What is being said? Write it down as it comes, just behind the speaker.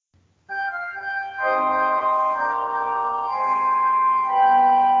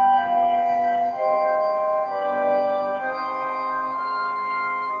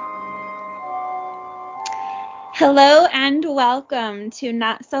Hello and welcome to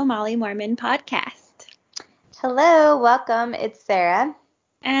Not So Molly Mormon podcast. Hello, welcome. It's Sarah.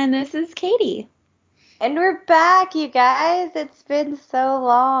 And this is Katie. And we're back, you guys. It's been so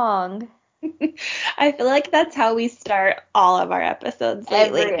long. I feel like that's how we start all of our episodes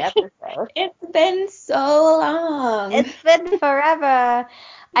lately. Every episode. It's been so long. It's been forever.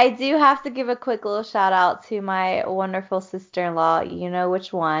 I do have to give a quick little shout out to my wonderful sister-in-law. You know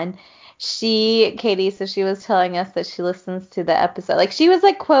which one. Katie, so she was telling us that she listens to the episode. Like, she was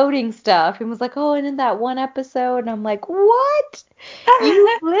like quoting stuff and was like, oh, and in that one episode. And I'm like, what?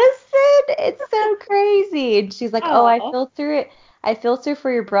 You listen? It's so crazy. And she's like, oh, I Oh, filter it. I filter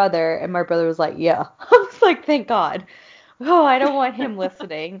for your brother. And my brother was like, yeah. I was like, thank God. Oh, I don't want him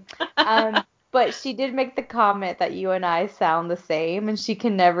listening. But she did make the comment that you and I sound the same, and she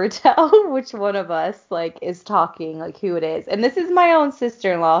can never tell which one of us like is talking, like who it is. And this is my own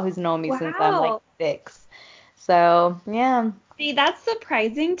sister-in-law who's known me since I'm like wow. 6. So, yeah. See, that's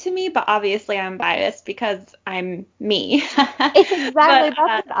surprising to me, but obviously I'm biased because I'm me. Exactly. But That's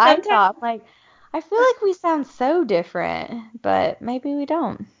what I sometimes, thought. Like, I feel like we sound so different, but maybe we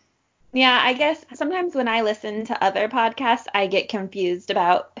don't. yeah, I guess sometimes when I listen to other podcasts, I get confused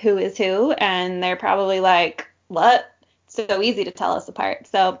about who is who, and they're probably like, what? So easy to tell us apart.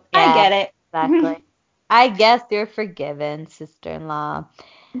 So I Yeah, get exactly. it. I guess you're forgiven, sister-in-law.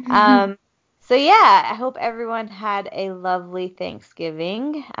 Um, so yeah, I hope everyone had a lovely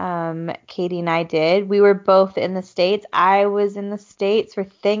Thanksgiving. Katie and I did. We were both in the States. I was in the States for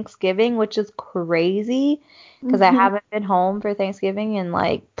Thanksgiving, which is crazy because I haven't been home for Thanksgiving in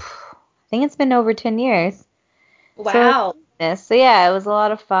like, I think it's been over 10 years. So, Wow. so yeah, it was a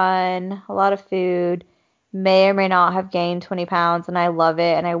lot of fun, a lot of food. May or may not have gained 20 pounds, and I love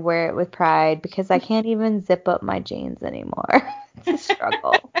it, and I wear it with pride because I can't even zip up my jeans anymore. It's a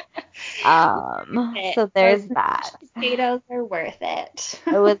struggle. So Those there's that. mashed potatoes are worth it.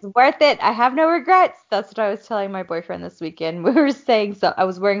 It was worth it. I have no regrets. That's what I was telling my boyfriend this weekend. We were saying so. I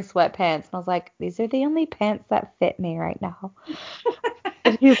was wearing sweatpants, and I was like, "These are the only pants that fit me right now."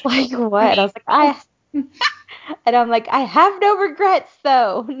 And he's like, "What?" And I was like, Me "I." too. And I'm like, "I have no regrets,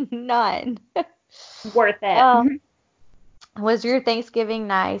 though, none." Worth it. Oh, was your Thanksgiving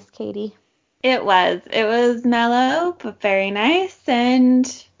nice, Katie? It was. It was mellow, but very nice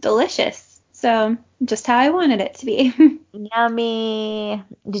and delicious. So just how I wanted it to be. Yummy.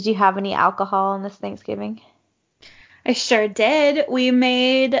 Did you have any alcohol on this Thanksgiving? I sure did. We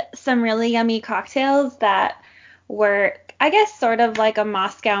made some really yummy cocktails that were, I guess, sort of like a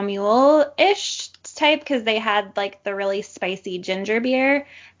Moscow Mule-ish type because they had like the really spicy ginger beer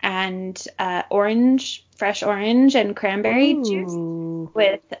and fresh orange and cranberry juice Ooh.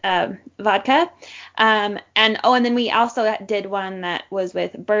 with vodka. And then we also did one that was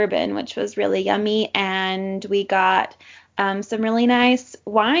with bourbon, which was really yummy. And we got some really nice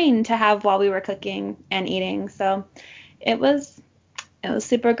wine to have while we were cooking and eating. So it was it was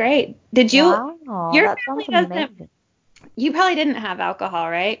super great. Did you? Wow, Your that family sounds doesn't. amazing. You probably didn't have alcohol,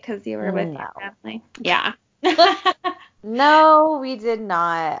 right? Because you were with your No. family. Yeah. No, we did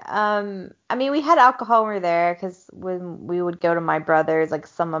not. I mean, we had alcohol when we were there because when we would go to my brothers, like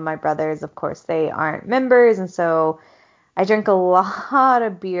some of my brothers, of course, they aren't members, and so I drink a lot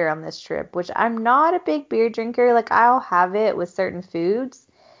of beer on this trip, which I'm not a big beer drinker. Like I'll have it with certain foods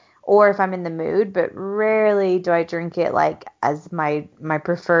or if I'm in the mood, but rarely do I drink it like as my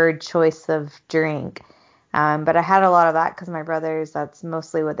preferred choice of drink. But I had a lot of that because my brothers, that's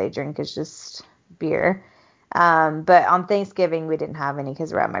mostly what they drink is just beer. But on Thanksgiving we didn't have any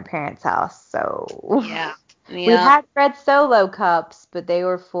because we're at my parents' house. So Yeah. we Yeah. had Red Solo cups, but they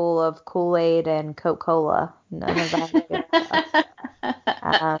were full of Kool-Aid and Coca-Cola. None of that good stuff.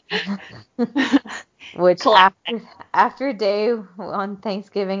 Um, which Classic. after a day on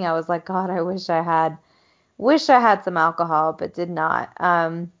Thanksgiving, I was like, God, I wish I had some alcohol, but did not.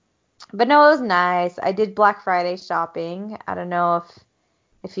 But no, it was nice. I did Black Friday shopping. I don't know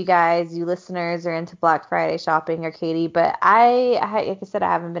if you listeners are into Black Friday shopping or Katie, but like I said,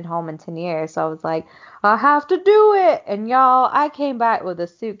 I haven't been home in 10 years, so I was like, I have to do it. And y'all, I came back with a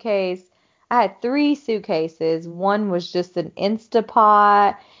suitcase. I had 3 suitcases. One was just an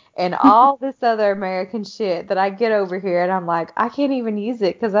Instapot and all this other American shit that I get over here and I'm like, I can't even use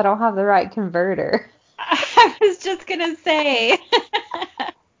it because I don't have the right converter. I was just gonna say.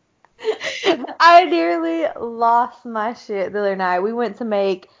 I nearly lost my shit the other night. We went to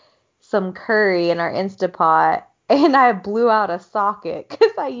make some curry in our Instapot and I blew out a socket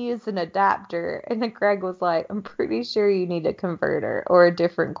because I used an adapter. And then Greg was like, I'm pretty sure you need a converter or a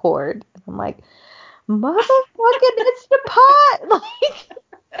different cord. And I'm like, motherfucking Instapot! Like,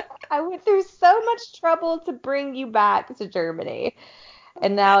 I went through so much trouble to bring you back to Germany,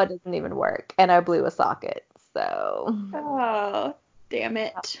 and now it doesn't even work, and I blew a socket. So Oh, damn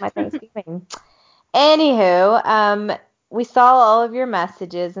that's it. my Thanksgiving. Anywho, we saw all of your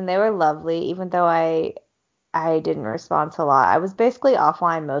messages, and they were lovely, even though I didn't respond to a lot. I was basically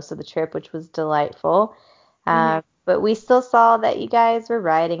offline most of the trip, which was delightful. Hmm. But we still saw that you guys were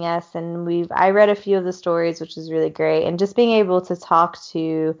writing us, and I read a few of the stories, which was really great. And just being able to talk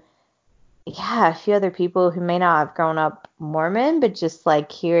to, yeah, a few other people who may not have grown up Mormon, but just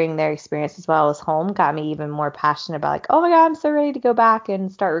like hearing their experience as well as home got me even more passionate about like, oh my God, I'm so ready to go back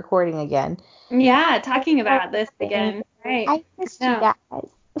and start recording again. Yeah, talking Oh, about this again. Right. I missed you No.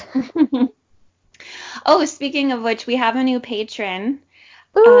 guys. Oh, speaking of which, we have a new patron.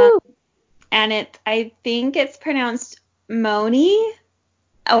 Um, Ooh, and I think it's pronounced Moni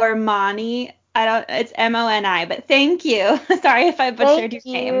or Moni. It's Moni, but thank you. Sorry if I thank butchered your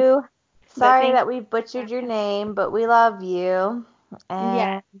name, you. but Sorry thank that we butchered your name, but we love you.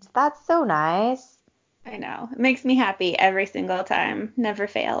 Yeah, And that's so nice. I know. It makes me happy every single time. Never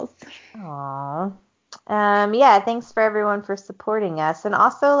fails. Aw. Yeah, thanks for everyone for supporting us. And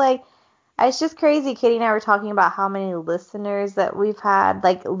also, like, it's just crazy. Katie and I were talking about how many listeners that we've had,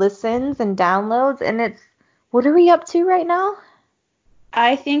 like, listens and downloads. And what are we up to right now?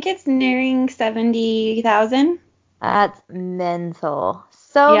 I think it's nearing 70,000. That's mental.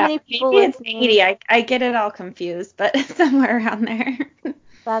 So Yeah, many people maybe it's listening. 80. I get it all confused, but somewhere around there.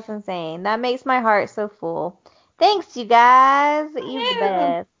 That's insane. That makes my heart so full. Thanks, you guys. You're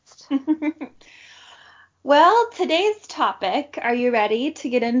the best. Well, today's topic, are you ready to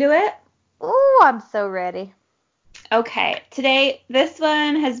get into it? Ooh, I'm so ready. Okay, today, this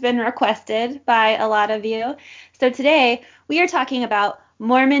one has been requested by a lot of you. So today, we are talking about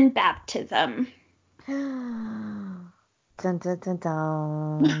Mormon baptism. Dun, dun, dun,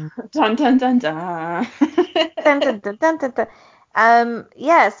 dun. Dun dun dun dun. Dun, dun, dun, dun, dun, dun.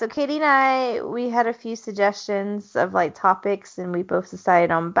 Yeah, so Katie and we had a few suggestions of like topics, and we both decided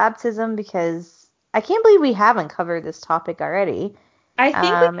on baptism because I can't believe we haven't covered this topic already. I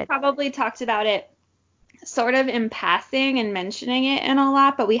think we It's probably talked about it sort of in passing and mentioning it in a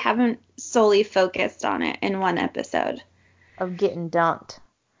lot, but we haven't solely focused on it in one episode. of getting dunked.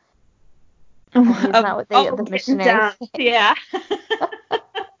 Isn't Of, that what oh, the getting missionaries dumped. say? Yeah.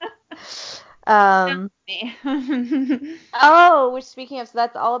 Um, Me. oh, which speaking of, so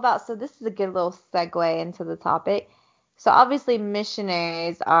that's all about, so this is a good little segue into the topic. So obviously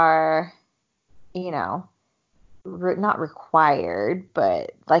missionaries are, you know, not required,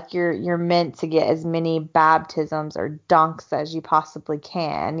 but like you're meant to get as many baptisms or dunks as you possibly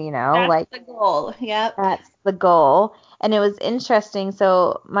can, That's like the goal. Yep. that's the goal. And it was interesting.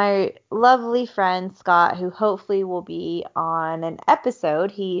 So my lovely friend Scott, who hopefully will be on an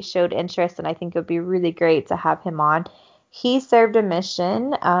episode, he showed interest, and I think it would be really great to have him on. He served a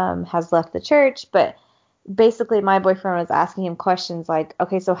mission, has left the church, but basically my boyfriend was asking him questions like,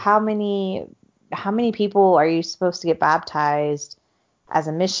 okay, so how many people are you supposed to get baptized as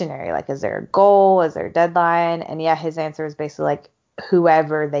a missionary? Like, is there a goal? Is there a deadline? And yeah, his answer is basically like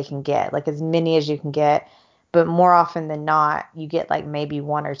whoever they can get, like as many as you can get. But more often than not, you get like maybe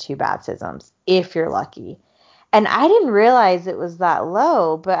one or two baptisms if you're lucky. And I didn't realize it was that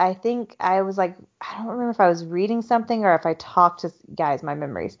low, but I think I was like, I don't remember if I was reading something or if I talked to guys, my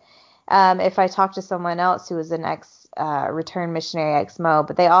memories. If I talked to someone else who was an ex return missionary ex-mo,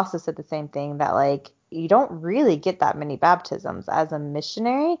 but they also said the same thing that like you don't really get that many baptisms as a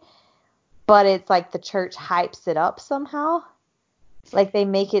missionary, but it's like the church hypes it up somehow. Like they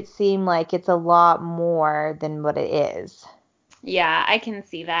make it seem like it's a lot more than what it is. Yeah, I can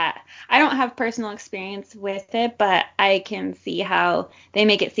see that. I don't have personal experience with it, but I can see how they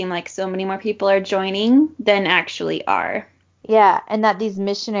make it seem like so many more people are joining than actually are. Yeah, and that these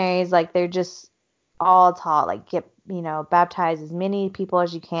missionaries, like they're just all taught, like get, baptize as many people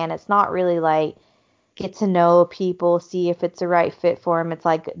as you can. It's not really like get to know people, see if it's a right fit for them. It's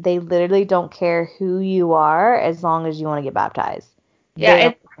like they literally don't care who you are as long as you want to get baptized. Yeah, They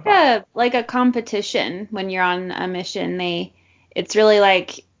don't it's care about like a competition when you're on a mission. It's really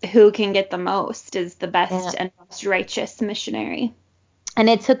like who can get the most is the it. Yeah. best and most righteous missionary. And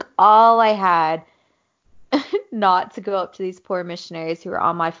it took all I had not to go up to these poor missionaries who were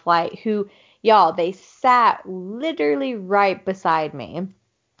on my flight, who, y'all, they sat literally right beside me.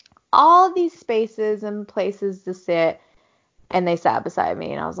 All these spaces and places to sit, and they sat beside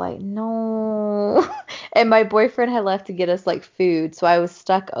me, and I was like, no. And my boyfriend had left to get us like food, so I was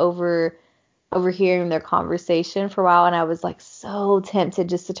stuck overhearing their conversation for a while, and I was like so tempted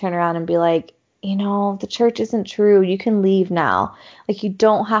just to turn around and be like, the church isn't true. You can leave now. Like, you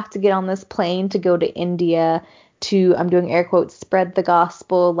don't have to get on this plane to go to India to, I'm doing air quotes, spread the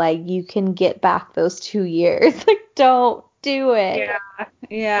gospel. Like, you can get back those 2 years. Like, don't do it. Yeah. But I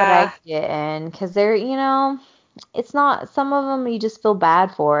Yeah. didn't, because they're, it's not, some of them you just feel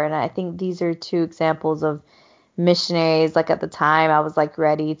bad for. And I think these are two examples of missionaries. Like, at the time, I was like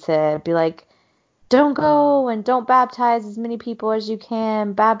ready to be like, don't go and don't baptize as many people as you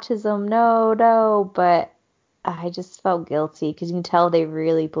can. Baptism, no, no. But I just felt guilty because you can tell they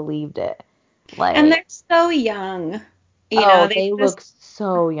really believed it. And Like, they're so young. oh, They've they just look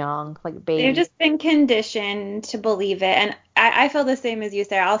so young, like they've babies. just been conditioned to believe it. And I feel the same as you,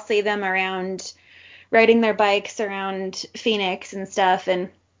 Sarah. I'll see them around riding their bikes around Phoenix and stuff, and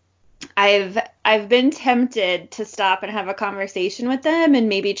I've been tempted to stop and have a conversation with them and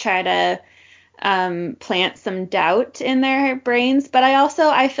maybe try to plant some doubt in their brains. But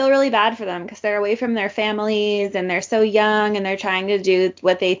I feel really bad for them because they're away from their families and they're so young and they're trying to do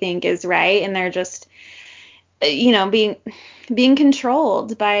what they think is right, and they're just being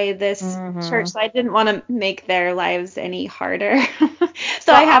controlled by this church. Hmm. So I didn't want to make their lives any harder.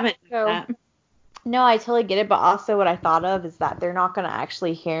 So I But haven't also, done that. no, I totally get it. But also, what I thought of is that they're not going to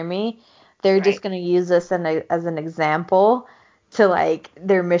actually hear me. They're just Right. going to use this as an example to like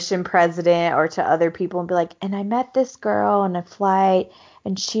their mission president or to other people and be like, and I met this girl on a flight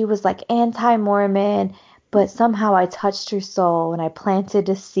and she was like anti-Mormon, but somehow I touched her soul and I planted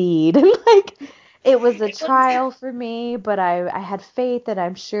a seed. Like, it was a It was trial for me, but I had faith and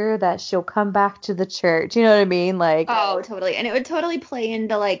I'm sure that she'll come back to the church. You know what I mean? Like, Oh, totally. And it would totally play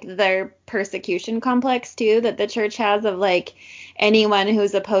into like their persecution complex too, that the church has of like anyone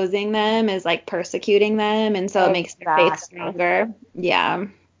who's opposing them is like persecuting them. And so it makes their faith exactly. stronger. Yeah,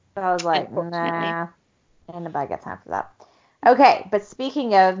 So I was like, unfortunately. nah, ain't nobody got time for that. Okay, but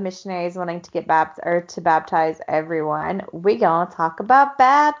speaking of missionaries wanting to get to baptize everyone, we gonna talk about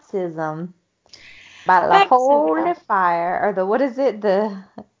baptism. About the holy Baptism. fire, or the, what is it?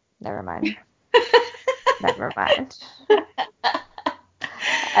 Never mind. Never mind.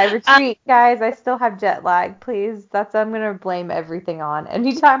 I Um, retreat, guys. I still have jet lag. Please, I'm gonna blame everything on.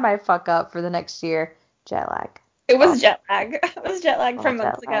 Anytime I fuck up for the next year, jet lag. it All, was jet lag. It was jet lag all from jet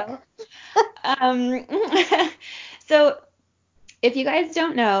months lag. ago. Um, so if you guys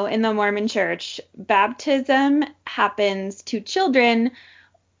don't know, in the Mormon church, baptism happens to children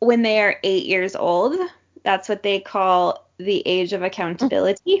when they are 8 years old. That's what they call the age of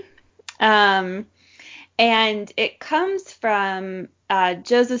accountability. Um, and it comes from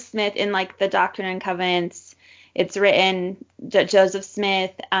Joseph Smith in like the Doctrine and Covenants. It's written that Joseph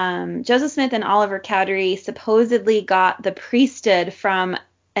Smith and Oliver Cowdery supposedly got the priesthood from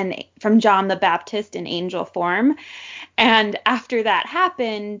John the Baptist in angel form. And after that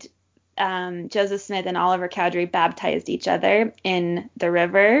happened, Joseph Smith and Oliver Cowdery baptized each other in the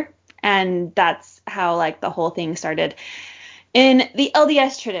river, and that's how like the whole thing started in the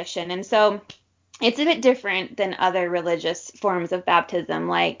LDS tradition. And so it's a bit different than other religious forms of baptism.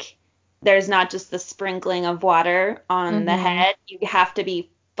 Like there's not just the sprinkling of water on the Mm-hmm. head. You have to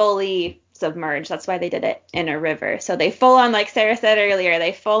be fully submerged. That's why they did it in a river. So they full on, like Sarah said earlier,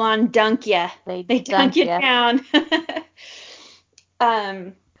 they full on dunk you. They They dunk dunk you ya. down.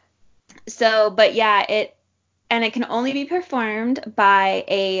 um but yeah, it can only be performed by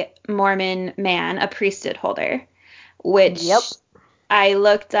a Mormon man, a priesthood holder, which Yep. I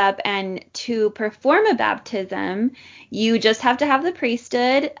looked up, and to perform a baptism, you just have to have the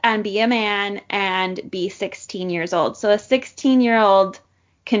priesthood and be a man and be 16 years old. So a 16-year-old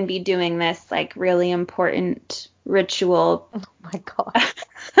can be doing this like really important ritual. Oh my God.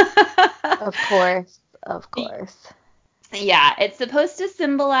 Of course. Of course. Yeah, it's supposed to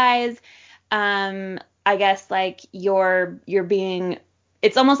symbolize I guess like you're being,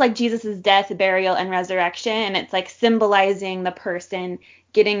 it's almost like Jesus's death, burial, and resurrection, and it's like symbolizing the person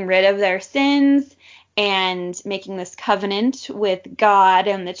getting rid of their sins and making this covenant with God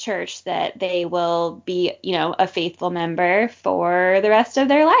and the church that they will be, a faithful member for the rest of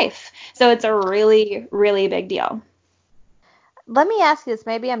their life. So it's a really, really big deal. Let me ask you this.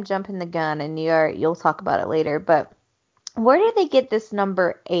 Maybe I'm jumping the gun and you'll talk about it later, but where did they get this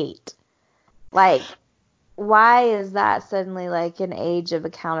number 8? Like, why is that suddenly like an age of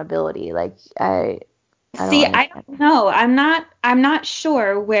accountability? Like, I don't See, I understand. don't know. I'm not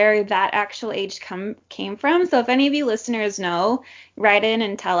sure where that actual age came from. So if any of you listeners know, write in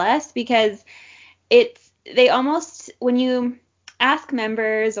and tell us, because they almost, when you ask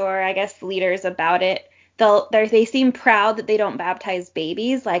members or I guess leaders about it, they seem proud that they don't baptize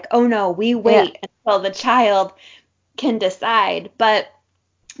babies. Like, oh no, we Yeah. wait until the child can decide. But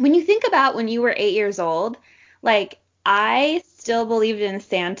when you think about when you were 8 years old, like I still believed in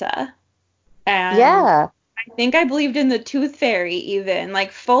Santa, and Yeah. I think I believed in the Tooth Fairy even,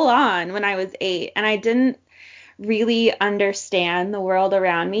 like full on when I was 8, and I didn't really understand the world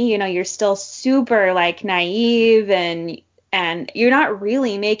around me. You're still super like naive, and you're not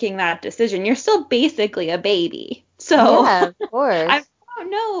really making that decision. You're still basically a baby. So Yeah, of I course.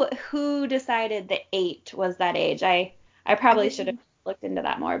 don't know who decided that 8 was that age. I I probably should have mean, looked into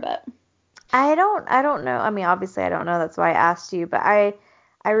that more, but I don't know. I mean, obviously I don't know. That's why I asked you, but I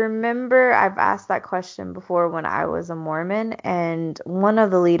remember I've asked that question before when I was a Mormon, and one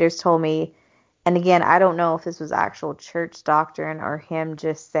of the leaders told me, and again, I don't know if this was actual church doctrine or him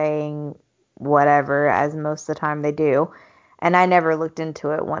just saying whatever, as most of the time they do. And I never looked into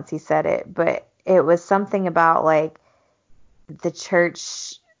it once he said it, but it was something about like the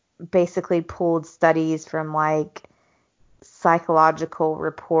church basically pulled studies from like psychological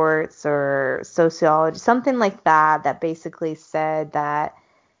reports or sociology, something like that, that basically said that,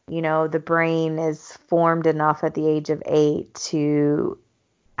 the brain is formed enough at the age of 8 to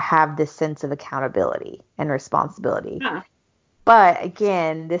have this sense of accountability and responsibility. huh. But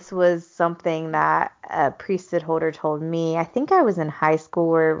again, this was something that a priesthood holder told me. I think I was in high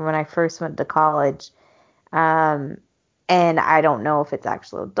school or when I first went to college. Um, and I don't know if it's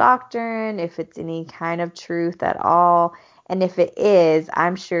actual doctrine, if it's any kind of truth at all. And if it is,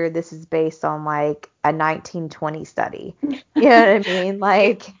 I'm sure this is based on like a 1920 study. You know what I mean?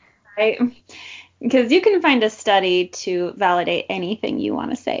 Like, Right? Because you can find a study to validate anything you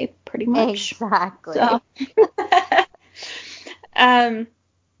want to say, pretty much. So, exactly. um,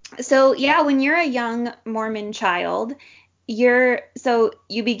 so yeah, when you're a young Mormon child, you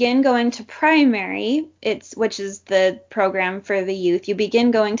begin going to primary, which is the program for the youth. You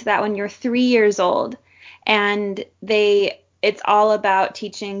begin going to that when you're 3 years old, and it's all about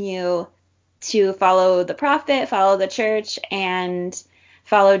teaching you to follow the prophet, follow the church, and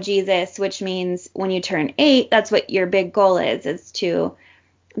follow Jesus, which means when you turn 8, that's what your big goal is to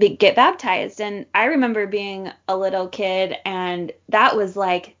get baptized. And I remember being a little kid, and that was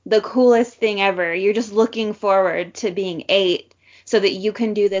like the coolest thing ever. You're just looking forward to being 8 so that you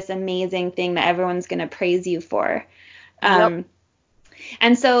can do this amazing thing that everyone's going to praise you for. Yep. Um,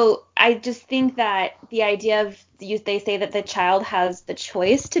 and so I just think that the idea of they say that the child has the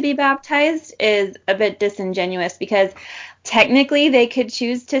choice to be baptized is a bit disingenuous, because technically they could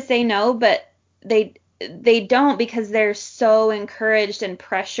choose to say no, but they don't, because they're so encouraged and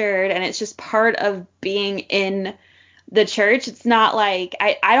pressured, and it's just part of being in the church. It's not like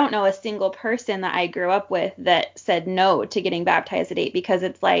I don't know a single person that I grew up with that said no to getting baptized at 8, because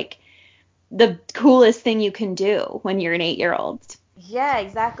it's like the coolest thing you can do when you're an 8-year-old. Yeah,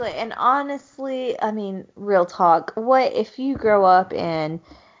 exactly. And honestly, I mean, real talk, what if you grow up in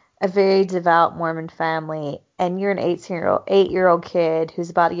a very devout Mormon family and you're an 8-year old kid who's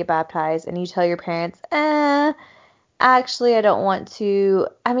about to get baptized and you tell your parents, actually I don't want to.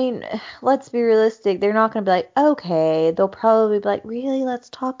 I mean, let's be realistic. They're not going to be like, okay. They'll probably be like, really, let's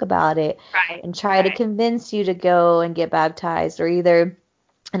talk about it Right, and try to right. convince you to go and get baptized, or either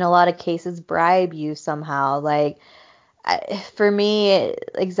in a lot of cases bribe you somehow. Like, for me,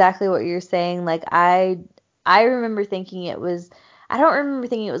 exactly what you're saying. Like, I remember thinking it was. I don't remember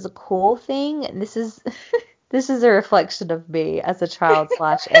thinking it was a cool thing. And this is this is a reflection of me as a child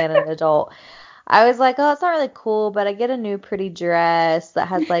slash and an adult. I was like, oh, it's not really cool, but I get a new pretty dress that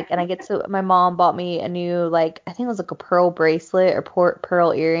has like, and I get to. My mom bought me a new, like, I think it was like a pearl bracelet or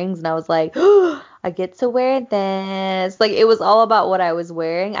pearl earrings, and I was like, oh, I get to wear this. Like, it was all about what I was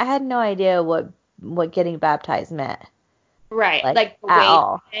wearing. I had no idea what getting baptized meant, Right. like, Like the at weight of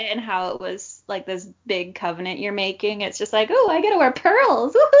all. it and how it was like this big covenant you're making. It's just like, oh, I get to wear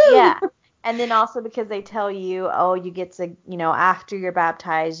pearls. Yeah. Woohoo! And then also because they tell you, oh, you get to, after you're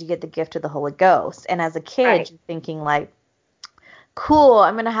baptized, you get the gift of the Holy Ghost. And as a kid, Right. you're thinking like, cool,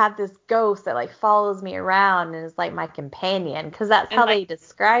 I'm gonna have this ghost that like follows me around and is like my companion, because that's And how like, they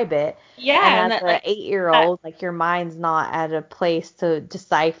describe it. And yeah, and as that a like 8-year that old, like your mind's not at a place to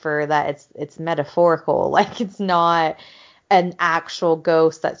decipher that it's metaphorical, like it's not an actual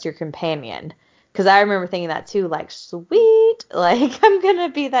ghost that's your companion. Because I remember thinking that too, like, sweet, like I'm gonna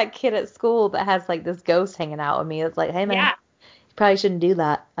be that kid at school that has like this ghost hanging out with me. It's like, hey man, yeah, you probably shouldn't do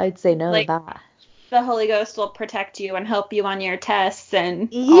that. I'd say no to like that. the Holy Ghost will protect you and help you on your tests and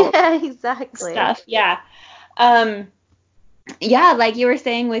all of Yeah, that exactly. stuff. Yeah. Um yeah, like you were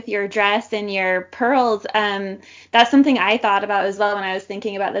saying with your dress and your pearls, that's something I thought about as well when I was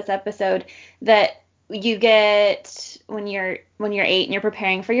thinking about this episode, that you get when you're 8 and you're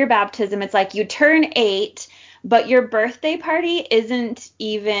preparing for your baptism. It's like you turn 8, but your birthday party isn't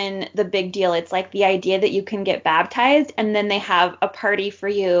even the big deal. It's like the idea that you can get baptized, and then they have a party for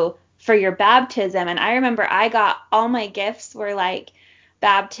you for your baptism. And I remember I got all my gifts were like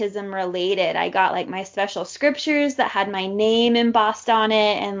baptism related. I got like my special scriptures that had my name embossed on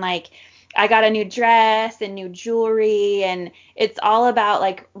it, and like I got a new dress and new jewelry, and it's all about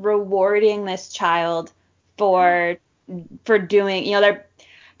like rewarding this child for doing, they're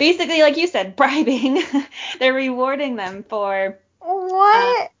basically, like you said, bribing. They're rewarding them for uh,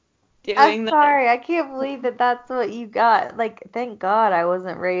 What? I'm doing the. sorry. I can't believe that that's what you got. Like, thank God I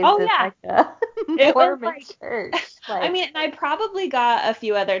wasn't raised Oh in yeah, like a it was Mormon like. church. I Like, mean, and I probably got a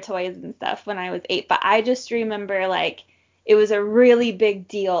few other toys and stuff when I was 8, but I just remember like it was a really big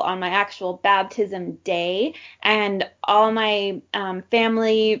deal on my actual baptism day, and all my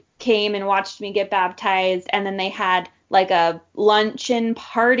family came and watched me get baptized, and then they had like a luncheon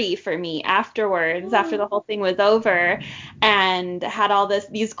party for me afterwards, after the whole thing was over, and had all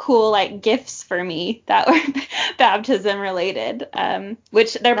these cool like gifts for me that were baptism related,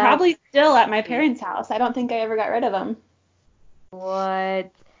 which they're that's probably still at my crazy. parents' house. I don't think I ever got rid of them.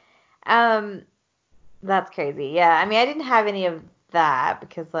 What? Um, that's crazy. Yeah, I mean, I didn't have any of that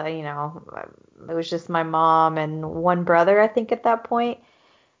because, it was just my mom and one brother, I think, at that point.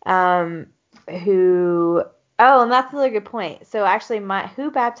 Um, who, oh, and that's another good point. So actually, who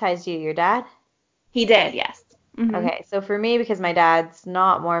baptized you? Your dad? He did, yes. Okay, so for me, because my dad's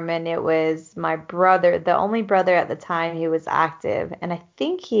not Mormon, it was my brother, the only brother at the time who was active, and I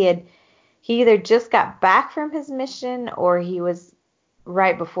think he either just got back from his mission or he was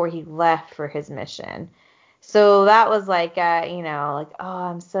right before he left for his mission. So that was like, like, oh,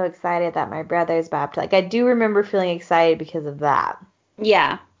 I'm so excited that my brother's baptized. Like, I do remember feeling excited because of that.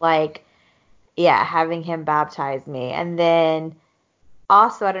 Yeah. Like, yeah, having him baptize me. And then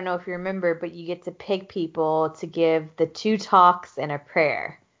also, I don't know if you remember, but you get to pick people to give the 2 talks and a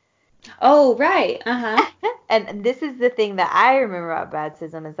prayer. Oh, right. Uh-huh. And this is the thing that I remember about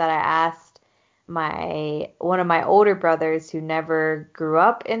baptism is that I asked one of my older brothers who never grew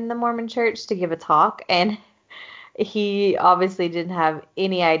up in the Mormon church to give a talk, and he obviously didn't have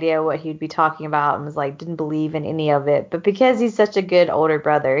any idea what he'd be talking about and was like didn't believe in any of it. But because he's such a good older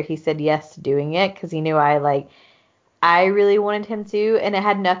brother, he said yes to doing it because he knew I really wanted him to, and it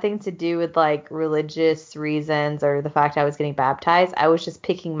had nothing to do with like religious reasons or the fact I was getting baptized. I was just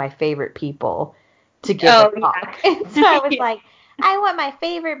picking my favorite people to give a Oh, talk. And so I was yeah. like, I want my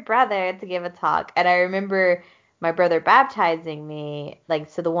favorite brother to give a talk. And I remember my brother baptizing me, like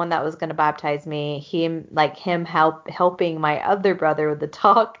so the one that was going to baptize me, him helping my other brother with the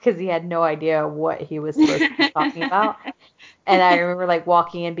talk because he had no idea what he was supposed to be talking about. And I remember like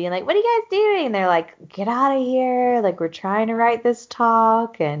walking in being like, what are you guys doing? And they're like, get out of here. Like, we're trying to write this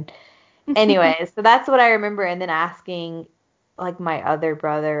talk. And anyway, so that's what I remember. And then asking like my other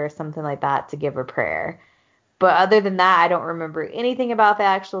brother or something like that to give a prayer. But other than that, I don't remember anything about the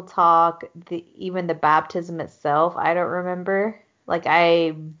actual talk. Even the baptism itself, I don't remember. Like,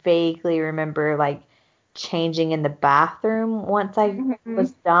 I vaguely remember like changing in the bathroom once I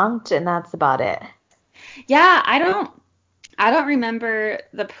was Mhm. dunked, and that's about it. Yeah, I don't remember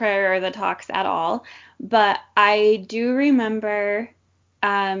the prayer or the talks at all, but I do remember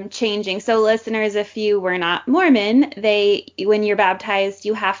changing. So listeners, if you were not Mormon, when you're baptized,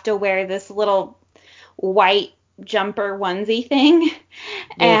 you have to wear this little white jumper onesie thing.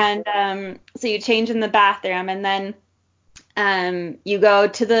 Ugh. And so you change in the bathroom, and then you go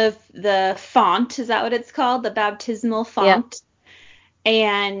to the font. Is that what it's called? The baptismal Yep. font.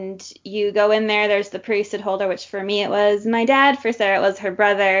 And you go in there. There's the priesthood holder, which for me it was my dad. For Sarah it was her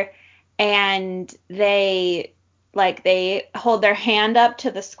brother. And they hold their hand up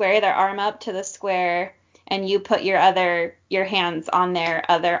to the square, their arm up to the square, and you put your hands on their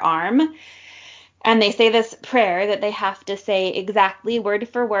other arm. And they say this prayer that they have to say exactly word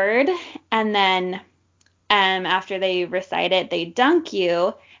for word. And then after they recite it, they dunk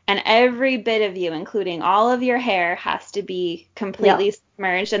you, and every bit of you, including all of your hair, has to be Yep. completely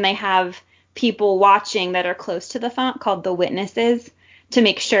submerged. And they have people watching that are close to the font called the witnesses to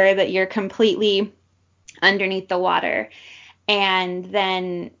make sure that you're completely underneath the water. And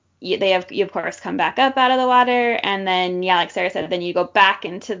then you of course come back up out of the water, and then yeah, like Sarah said, then you go back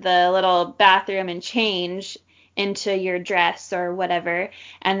into the little bathroom and change into your dress or whatever,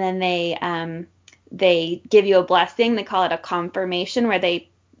 and then they give you a blessing. They call it a confirmation, where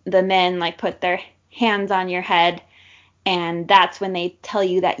the men like put their hands on your head, and that's when they tell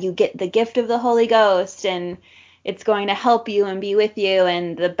you that you get the gift of the Holy Ghost, and it's going to help you and be with you,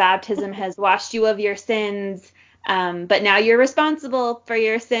 and the baptism has washed you of your sins. But now you're responsible for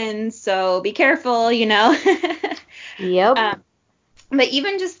your sins, so be careful, you know. Yep. um, but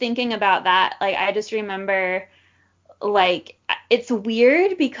even just thinking about that, like I just remember, like it's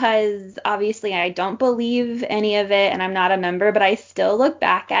weird because obviously I don't believe any of it and I'm not a member, but I still look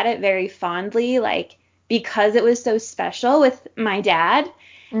back at it very fondly, like because it was so special with my dad.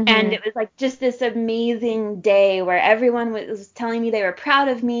 And Mhm. it was like just this amazing day where everyone was telling me they were proud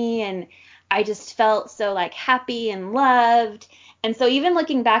of me, and I just felt so like happy and loved. And so even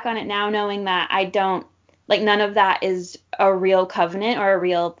looking back on it now, knowing that I don't, like, none of that is a real covenant or a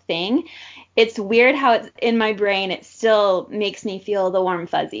real thing, it's weird how it's in my brain, it still makes me feel the warm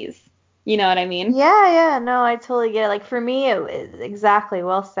fuzzies. You know what I mean? Yeah, yeah, no, I totally get it. Like for me, it was exactly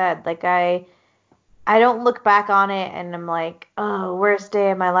well said. Like I don't look back on it and I'm like, oh, worst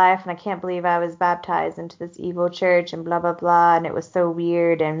day of my life, and I can't believe I was baptized into this evil church and blah blah blah, and it was so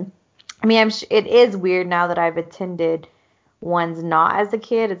weird. And I mean, it is weird now that I've attended ones not as a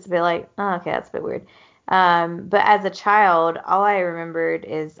kid. It's a bit like, oh, okay, that's a bit weird. But as a child, all I remembered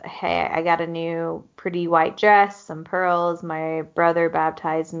is, hey, I got a new pretty white dress, some pearls. My brother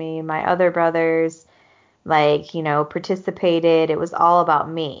baptized me. My other brothers, like, participated. It was all about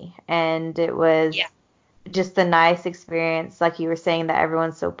me. And it Yeah. was just a nice experience, like you were saying, that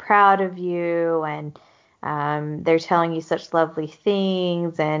everyone's so proud of you and they're telling you such lovely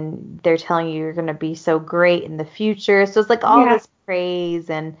things and they're telling you you're going to be so great in the future. So it's like all Yeah. this praise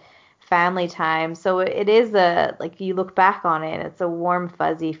and family time. So it is like you look back on it and it's a warm,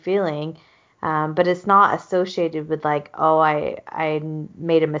 fuzzy feeling. But it's not associated with like, oh, I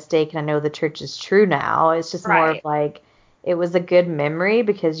made a mistake and I know the church is true now. It's just more of Right. like, it was a good memory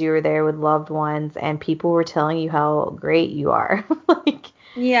because you were there with loved ones and people were telling you how great you are. Like,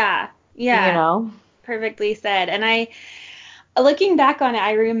 Yeah. you Yeah. know. Perfectly said. And looking back on it,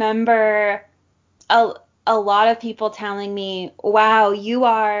 I remember a, a lot of people telling me, wow, you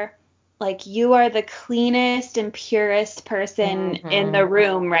are the cleanest and purest person in the Hmm.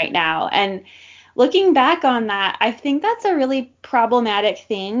 room right now. And looking back on that, I think that's a really problematic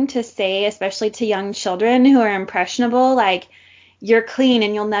thing to say, especially to young children who are impressionable. Like, you're clean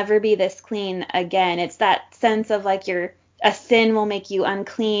and you'll never be this clean again. It's that sense of like a sin will make you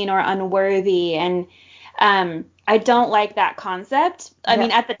unclean or unworthy. And I don't like that concept. I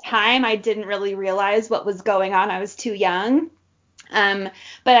mean, Yep. at the time, I didn't really realize what was going on. I was too young. Um,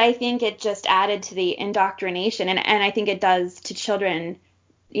 but I think it just added to the indoctrination, and I think it does to children,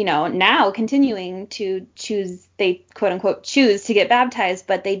 now continuing to choose, they quote unquote choose to get baptized,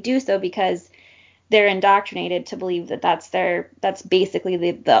 but they do so because they're indoctrinated to believe that that's basically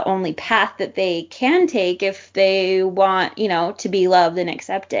the only path that they can take if they want, to be loved and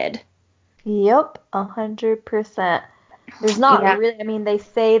accepted. Yep. 100%. There's not Yeah. really, I mean, they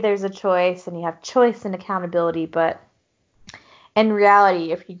say there's a choice and you have choice and accountability, but in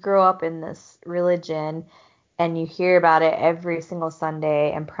reality, if you grow up in this religion and you hear about it every single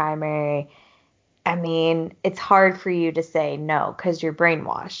Sunday and primary, I mean, it's hard for you to say no because you're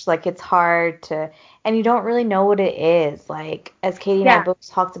brainwashed. Like, it's hard to, and you don't really know what it is. Like, as Katie and I Yeah. both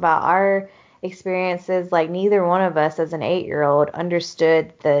talked about our experiences, like, neither one of us as an 8 year old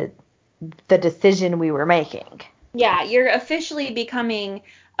understood the decision we were making. Yeah, you're officially becoming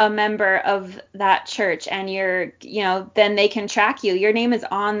a member of that church, and then they can track you. Your name is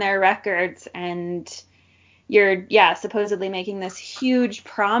on their records, and you're, yeah, supposedly making this huge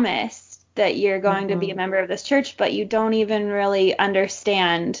promise that you're going to be a Hmm. member of this church, but you don't even really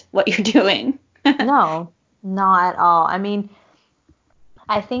understand what you're doing. No, not at all. I mean,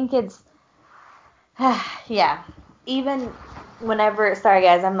 I think it's, yeah. Even whenever, sorry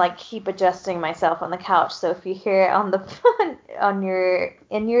guys, I'm like keep adjusting myself on the couch. So if you hear it on the in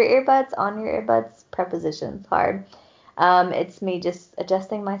your earbuds, on your earbuds, prepositions hard. It's me just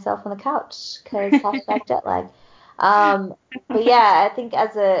adjusting myself on the couch because hashtag jet lag. Um, but yeah, I think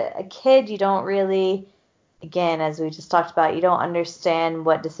as a kid, you don't really, again, as we just talked about, you don't understand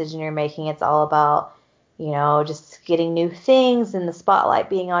what decision you're making. It's all about, just getting new things and the spotlight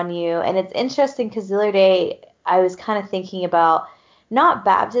being on you. And it's interesting because the other day I was kind of thinking about not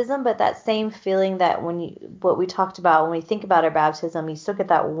baptism, but that same feeling that what we talked about when we think about our baptism, you still get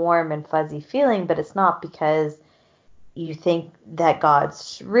that warm and fuzzy feeling, but it's not because you think that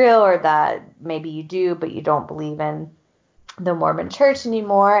God's real or that maybe you do, but you don't believe in the Mormon church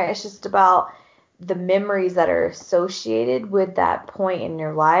anymore. It's just about the memories that are associated with that point in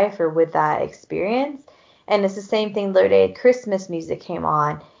your life or with that experience. And it's the same thing the other day, Christmas music came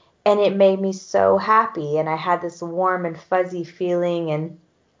on and it made me so happy. And I had this warm and fuzzy feeling and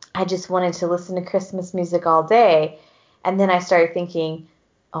I just wanted to listen to Christmas music all day. And then I started thinking,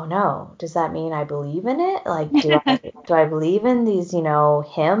 oh no, does that mean I believe in it? Like, do I believe in these,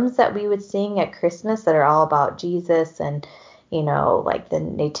 hymns that we would sing at Christmas that are all about Jesus and, like the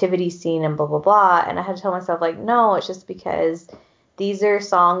nativity scene and blah blah blah? And I had to tell myself like, no, it's just because these are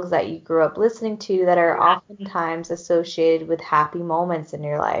songs that you grew up listening to that are oftentimes associated with happy moments in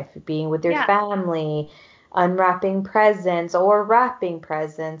your life, being with your Yeah. family, unwrapping presents or wrapping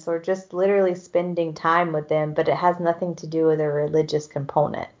presents or just literally spending time with them, but it has nothing to do with a religious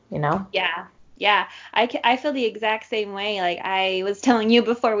component, you know? Yeah. Yeah. I feel the exact same way. Like I was telling you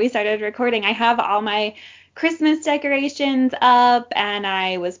before we started recording, I have all my Christmas decorations up and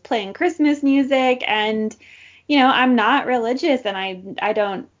I was playing Christmas music and I'm not religious and I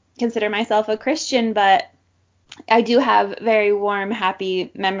don't consider myself a Christian, but I do have very warm,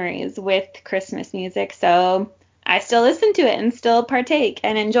 happy memories with Christmas music. So I still listen to it and still partake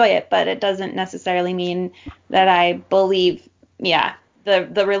and enjoy it, but it doesn't necessarily mean that I believe, yeah,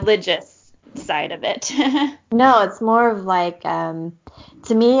 the religious side of it. No, it's more of like,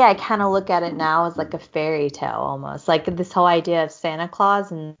 to me, I kind of look at it now as like a fairy tale almost. Like this whole idea of Santa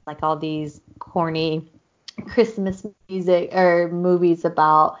Claus and like all these corny Christmas music or movies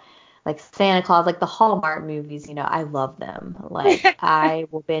about like Santa Claus, like the Hallmark movies, I love them. Like I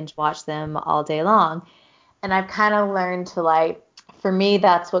will binge watch them all day long. And I've kind of learned to like, for me,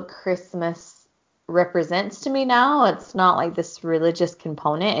 that's what Christmas represents to me now. It's not like this religious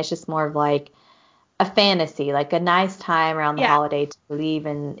component. It's just more of like a fantasy, like a nice time around the Yeah. holiday to believe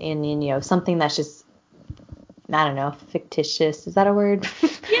in something that's just, I don't know, fictitious. Is that a word?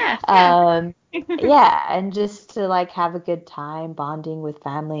 Yeah. Yeah, and just to like have a good time bonding with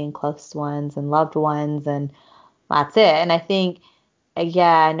family and close ones and loved ones, and that's it. And I think,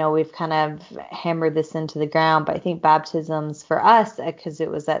 yeah, I know we've kind of hammered this into the ground, but I think baptisms for us, because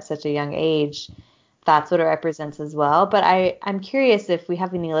it was at such a young age, that's what it represents as well. But I'm curious if we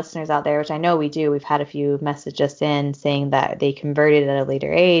have any listeners out there, which I know we do. We've had a few message us in saying that they converted at a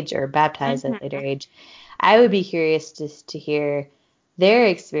later age or baptized at a later age. I would be curious just to hear their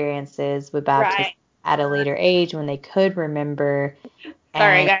experiences with baptism Right. at a later age when they could remember.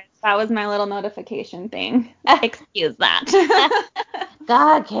 Sorry, And guys. That was my little notification thing. Excuse that.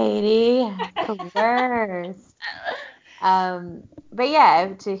 God, Katie, the worst. But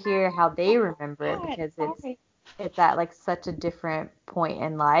yeah, to hear how they remember it God, because sorry. it's at like such a different point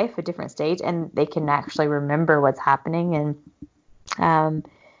in life, a different stage, and they can actually remember what's happening. And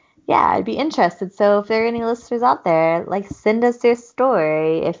yeah, I'd be interested. So if there are any listeners out there, like send us your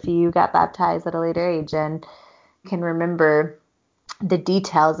story if you got baptized at a later age and can remember the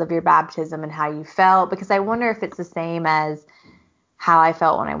details of your baptism and how you felt. Because I wonder if it's the same as how I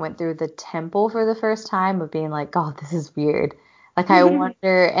felt when I went through the temple for the first time of being like, oh, this is weird. Like I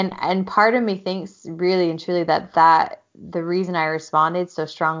wonder, and part of me thinks really and truly that the reason I responded so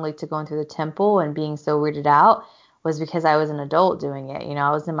strongly to going through the temple and being so weirded out was because I was an adult doing it.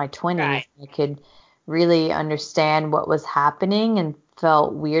 I was in my 20s. Right. I could really understand what was happening and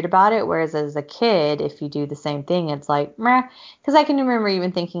felt weird about it. Whereas as a kid, if you do the same thing, it's like, meh. Because I can remember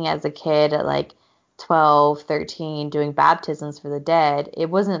even thinking as a kid at like 12, 13, doing baptisms for the dead, it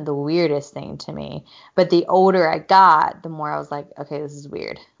wasn't the weirdest thing to me. But the older I got, the more I was like, okay, this is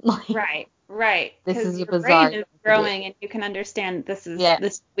weird. Like, Right. this Because is a your brain bizarre is thing to do. growing and you can understand this Yeah.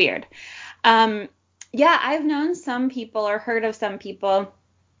 is weird. Um, yeah, I've known some people or heard of some people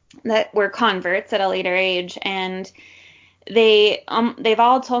that were converts at a later age, and they've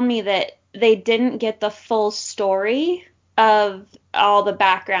all told me that they didn't get the full story of all the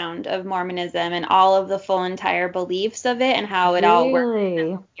background of Mormonism and all of the full entire beliefs of it and how it all works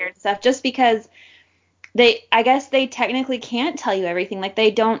Really? and weird stuff, just because I guess they technically can't tell you everything. Like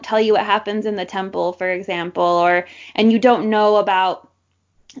they don't tell you what happens in the temple, for example, and you don't know about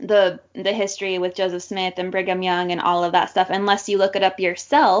the history with Joseph Smith and Brigham Young and all of that stuff unless you look it up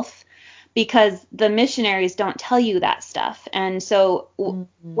yourself, because the missionaries don't tell you that stuff. And so what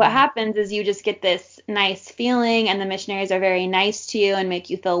Mm-hmm. happens is you just get this nice feeling and the missionaries are very nice to you and make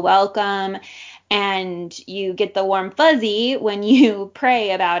you feel welcome, and you get the warm fuzzy when you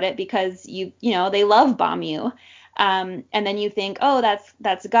pray about it because they love bomb you. And then you think, oh,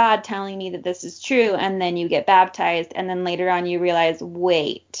 that's God telling me that this is true, and then you get baptized, and then later on you realize,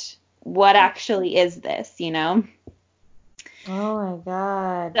 wait, what actually is this, Oh my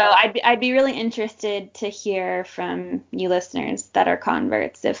God. So I'd be really interested to hear from you listeners that are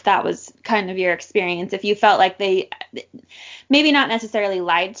converts if that was kind of your experience, if you felt like they maybe not necessarily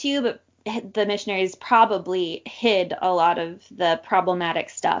lied to you, but the missionaries probably hid a lot of the problematic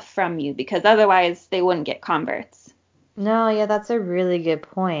stuff from you because otherwise they wouldn't get converts. No, yeah, that's a really good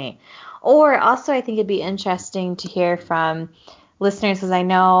point. Or also, I think it'd be interesting to hear from listeners, because I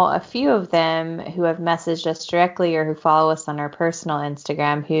know a few of them who have messaged us directly or who follow us on our personal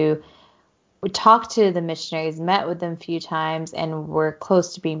Instagram who would talk to the missionaries, met with them a few times, and were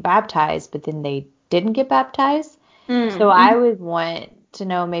close to being baptized, but then they didn't get baptized. So I would want to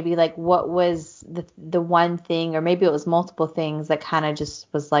know maybe like what was the one thing, or maybe it was multiple things that kind of just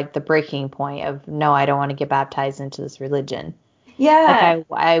was like the breaking point of, no, I don't want to get baptized into this religion. Yeah. Like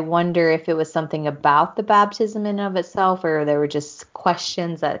I wonder if it was something about the baptism in of itself, or there were just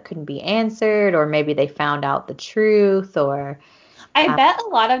questions that couldn't be answered, or maybe they found out the truth, or I bet a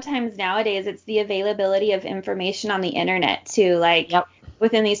lot of times nowadays it's the availability of information on the internet too. Like yep.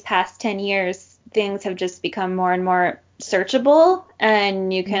 within these past 10 years, things have just become more and more searchable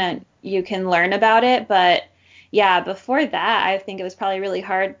and you can learn about it. But yeah, before that, I think it was probably really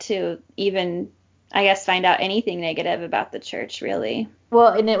hard to even, I guess, find out anything negative about the church, really.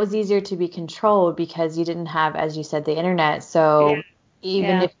 Well, and it was easier to be controlled because you didn't have, as you said, the internet. Yeah. So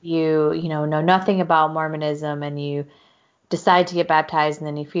even Yeah. if you know nothing about Mormonism and you decide to get baptized, and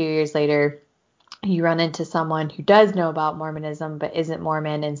then a few years later you run into someone who does know about Mormonism but isn't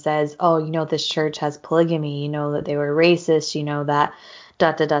Mormon and says, oh, this church has polygamy, that they were racist, that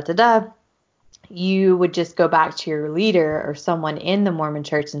da da da da da, you would just go back to your leader or someone in the Mormon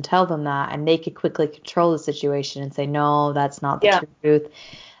church and tell them that, and they could quickly control the situation and say, no, that's not the Yeah. truth.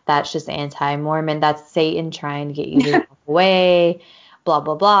 That's just anti-Mormon. That's Satan trying to get you to walk away, blah,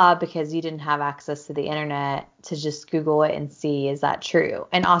 blah, blah, because you didn't have access to the internet to just Google it and see, is that true?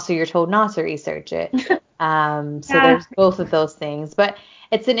 And also you're told not to research it. So there's both of those things. But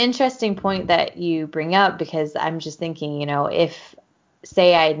it's an interesting point that you bring up, because I'm just thinking, if,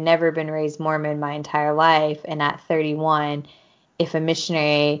 say, I had never been raised Mormon my entire life, and at 31, if a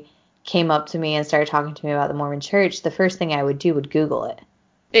missionary came up to me and started talking to me about the Mormon church, the first thing I would do would Google it.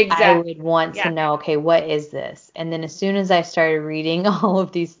 I Exactly. would want to know, okay, what is this? And then as soon as I started reading all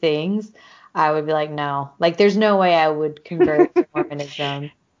of these things, I would be like, no, like there's no way I would convert to Mormonism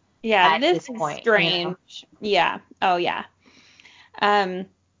Yeah, at this this is point. strange. Yeah. Oh, yeah. Um,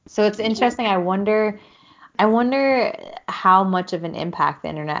 So it's interesting. I wonder how much of an impact the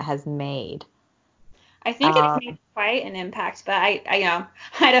internet has made. I think it's made quite an impact, but I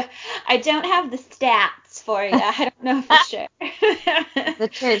don't, I don't have the stats for you. I don't know for sure. The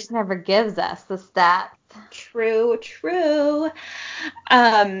church never gives us the stats. True, true.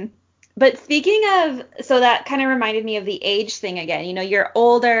 Um, but speaking of, so that kind of reminded me of the age thing again. You're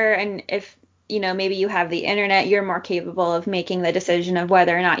older, and if, maybe you have the internet, you're more capable of making the decision of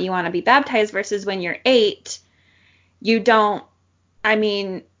whether or not you want to be baptized versus when you're 8, you don't. I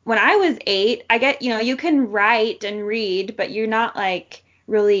mean, when I was 8, I get, you can write and read, but you're not like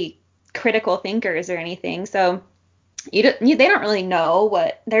really critical thinkers or anything. So they don't really know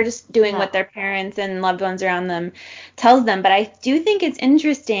what they're just doing, what their parents and loved ones around them tells them. But I do think it's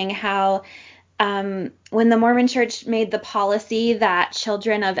interesting how when the Mormon Church made the policy that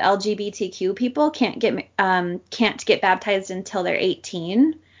children of LGBTQ people can't get baptized until they're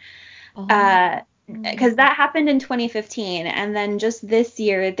 18. Because that happened in 2015, and then just this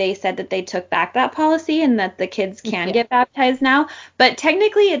year they said that they took back that policy and that the kids can get baptized now. But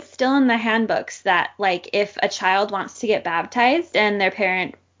technically, it's still in the handbooks that, like, if a child wants to get baptized and their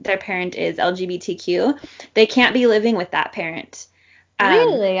parent is LGBTQ, they can't be living with that parent.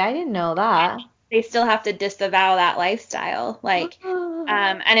 Really? I didn't know that. They still have to disavow that lifestyle. Like,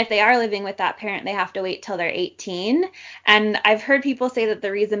 and if they are living with that parent, they have to wait till they're 18. And I've heard people say that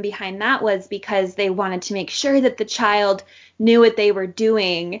the reason behind that was because they wanted to make sure that the child knew what they were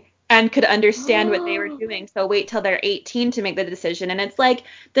doing and could understand what they were doing. So wait till they're 18 to make the decision. And it's like,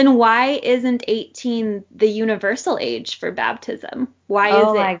 then why isn't 18 the universal age for baptism? Why is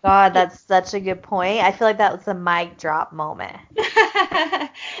Oh it? my God, that's such a good point. I feel like that was a mic drop moment.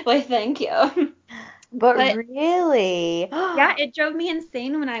 Well, thank you. But But really? yeah, it drove me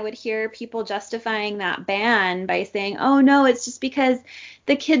insane when I would hear people justifying that ban by saying, oh no, it's just because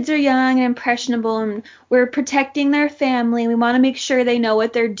the kids are young and impressionable and we're protecting their family. We want to make sure they know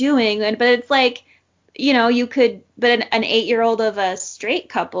what they're doing. But it's like, but an 8-year-old of a straight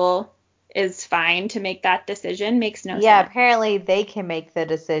couple is fine to make that decision. Makes no Yeah, sense. apparently they can make the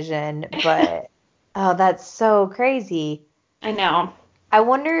decision, but oh, that's so crazy. I know. I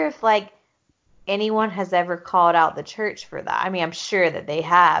wonder if like anyone has ever called out the church for that. I mean, I'm sure that they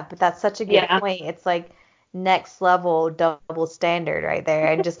have, but that's such a good Yeah. point. It's like next level double standard right there,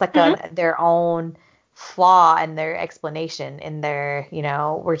 and just like Mhm. their own flaw in their explanation in their,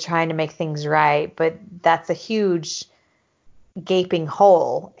 we're trying to make things right, but that's a huge gaping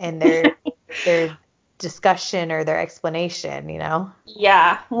hole in their discussion or their explanation.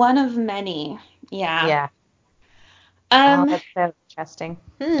 Yeah, one of many. Yeah. Yeah. Oh, Um, that's so interesting.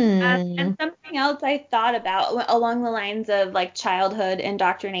 and something else I thought about along the lines of like childhood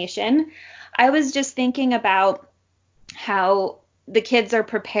indoctrination, I was just thinking about how the kids are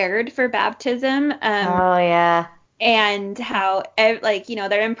prepared for baptism. Oh, yeah. And how like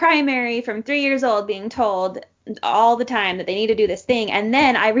they're in primary from 3 years old being told all the time that they need to do this thing. And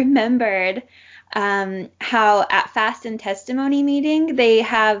then I remembered how at fast and testimony meeting they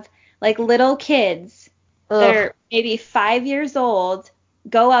have like little kids that Ugh. are maybe 5 years old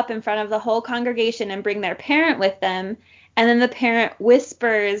go up in front of the whole congregation and bring their parent with them, and then the parent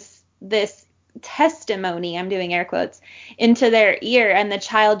whispers this testimony, I'm doing air quotes, into their ear, and the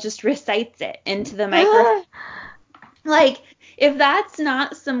child just recites it into the microphone. Like, if that's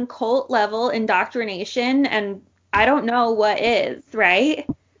not some cult level indoctrination, and I don't know what is, right?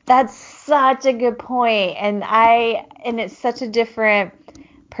 That's such a good point. And it's such a different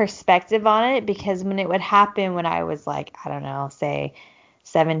perspective on it because when it would happen when I was like, I don't know, say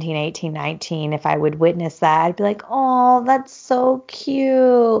 17, 18, 19, if I would witness that, I'd be like, oh, that's so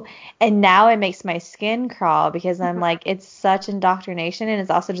cute. And now it makes my skin crawl because I'm like, it's such indoctrination and it's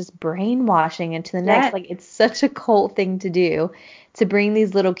also just brainwashing into the next. Yes. Like, it's such a cult thing to do to bring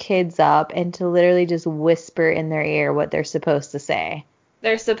these little kids up and to literally just whisper in their ear what they're supposed to say.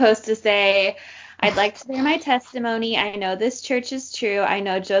 They're supposed to say, I'd like to share my testimony. I know this church is true. I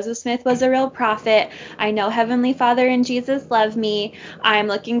know Joseph Smith was a real prophet. I know Heavenly Father and Jesus love me. I'm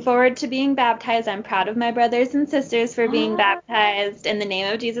looking forward to being baptized. I'm proud of my brothers and sisters for being baptized. In the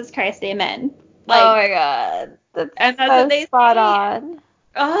name of Jesus Christ, amen. Oh Like, my God. That's and that's what so they spot say. on.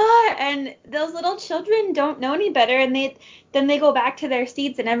 Oh, and those little children don't know any better, and they go back to their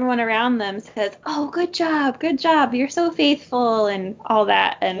seats, and everyone around them says, "Oh, good job, you're so faithful," and all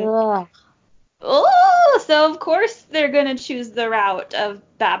that. And Ugh. oh, so of course they're gonna choose the route of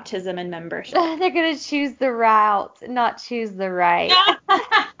baptism and membership. They're gonna choose the route, not choose the right.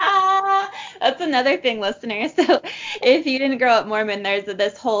 That's another thing, listeners. So if you didn't grow up Mormon, there's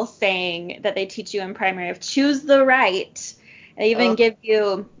this whole saying that they teach you in primary of choose the right. They even Oh, give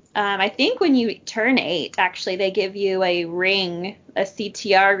you, I think when you turn 8, actually, they give you a ring, a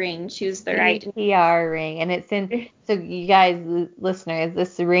CTR ring, choose the right. CTR ring, and it's in. So you guys, listeners,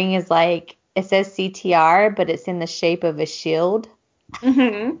 this ring is like it says CTR, but it's in the shape of a shield.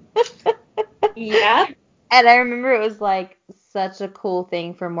 Hmm. Yeah. And I remember it was like such a cool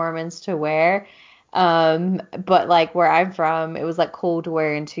thing for Mormons to wear. But like where I'm from, it was like cool to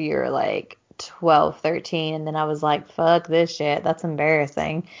wear until you're like 12, 13. And then I was like, fuck this shit. That's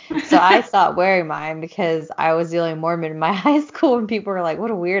embarrassing. So I stopped wearing mine because I was the only Mormon in my high school and people were like,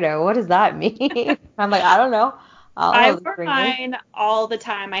 what a weirdo. What does that mean? I'm like, I don't know. I don't I know this wore ring. mine all the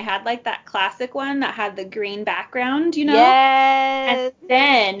time. I had like that classic one that had the green background, And Yes.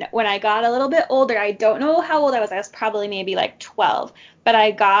 then when I got a little bit older, I don't know how old I was. I was probably maybe like 12, but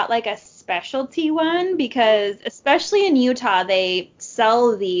I got like a specialty one because especially in Utah, they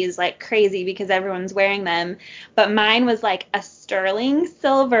sell these like crazy because everyone's wearing them. But mine was like a sterling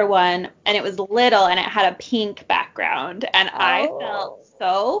silver one, and it was little and it had a pink background, and I felt Oh.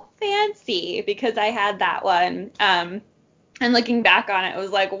 so fancy because I had that one. And looking back on it, it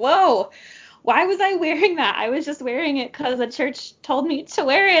was like, whoa, why was I wearing that? I was just wearing it because the church told me to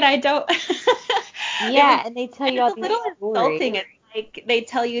wear it. I don't. It was. Yeah, and they tell you It's all a these little stories. insulting. It's like they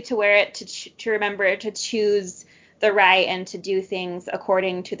tell you to wear it to remember to choose the right and to do things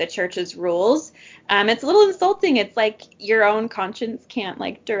according to the church's rules. It's a little insulting. It's like your own conscience can't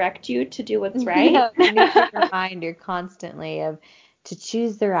like direct you to do what's right. No, you need your reminder constantly of to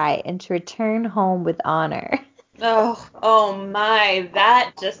choose the right and to return home with honor. Oh my,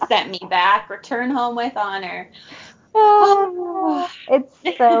 that just sent me back. Return home with honor. Oh. Oh,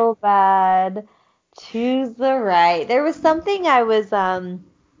 it's so bad. Choose the right. There was something I was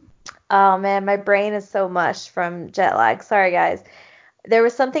oh man, my brain is so mush from jet lag. Sorry guys. There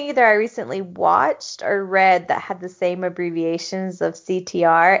was something either I recently watched or read that had the same abbreviations of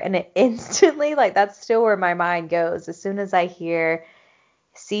CTR and it instantly like that's still where my mind goes. As soon as I hear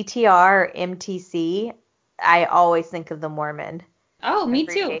CTR or MTC, I always think of the Mormon Oh, me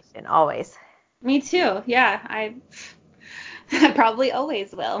too. abbreviation, always. Me too. Yeah, I probably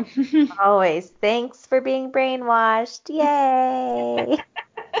always will. Always. Thanks for being brainwashed. Yay.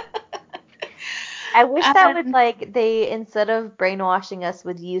 I wish that would Um, like they instead of brainwashing us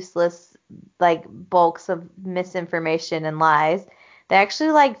with useless like bulks of misinformation and lies, they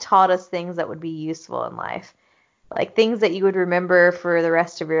actually like taught us things that would be useful in life. Like things that you would remember for the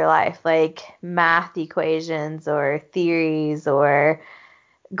rest of your life, like math equations or theories or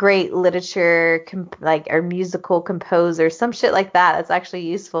great literature, like or musical composer, some shit like that. That's actually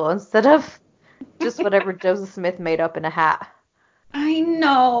useful instead of Just whatever Joseph Smith made up in a hat. I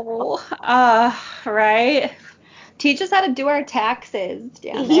know. Right? Teach us how to do our taxes,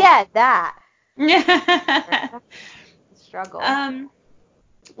 damn it. Yeah, that. Struggle.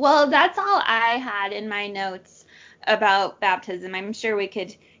 Well, that's all I had in my notes about baptism. I'm sure we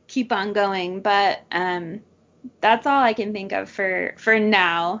could keep on going, but that's all I can think of for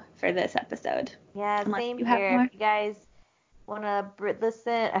now for this episode. Yeah, Unless same you have here. If more. you guys want to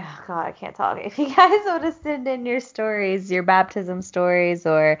listen, oh God, I can't talk. If you guys want to send in your stories, your baptism stories,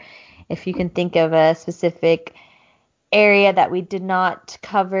 or if you can think of a specific area that we did not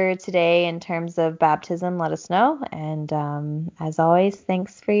cover today in terms of baptism, let us know. And as always,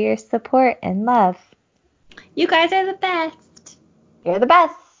 thanks for your support and love. You guys are the best. You're the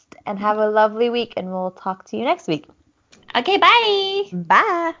best. And have a lovely week, and we'll talk to you next week. Okay, bye.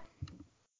 Bye.